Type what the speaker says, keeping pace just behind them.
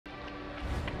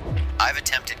I've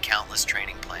attempted countless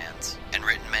training plans and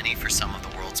written many for some of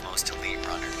the world's most elite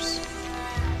runners,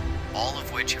 all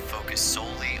of which have focused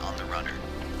solely on the runner,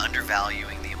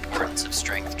 undervaluing the importance of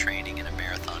strength training in a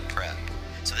marathon prep.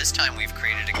 So this time we've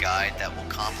created a guide that will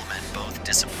complement both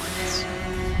disciplines.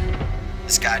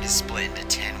 This guide is split into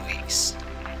 10 weeks.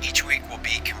 Each week will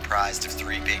be comprised of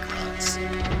 3 big runs: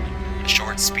 a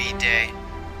short speed day,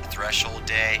 a threshold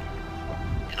day,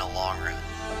 and a long run.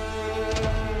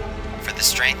 For the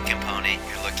strength component,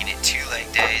 you're looking at 2 leg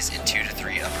days and 2 to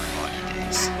 3 upper body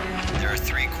days. There are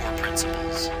 3 core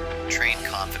principles: train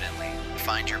confidently,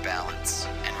 find your balance,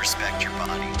 and respect your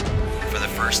body. For the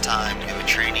first time, we have a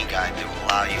training guide that will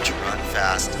allow you to run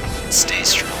fast and stay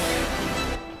strong.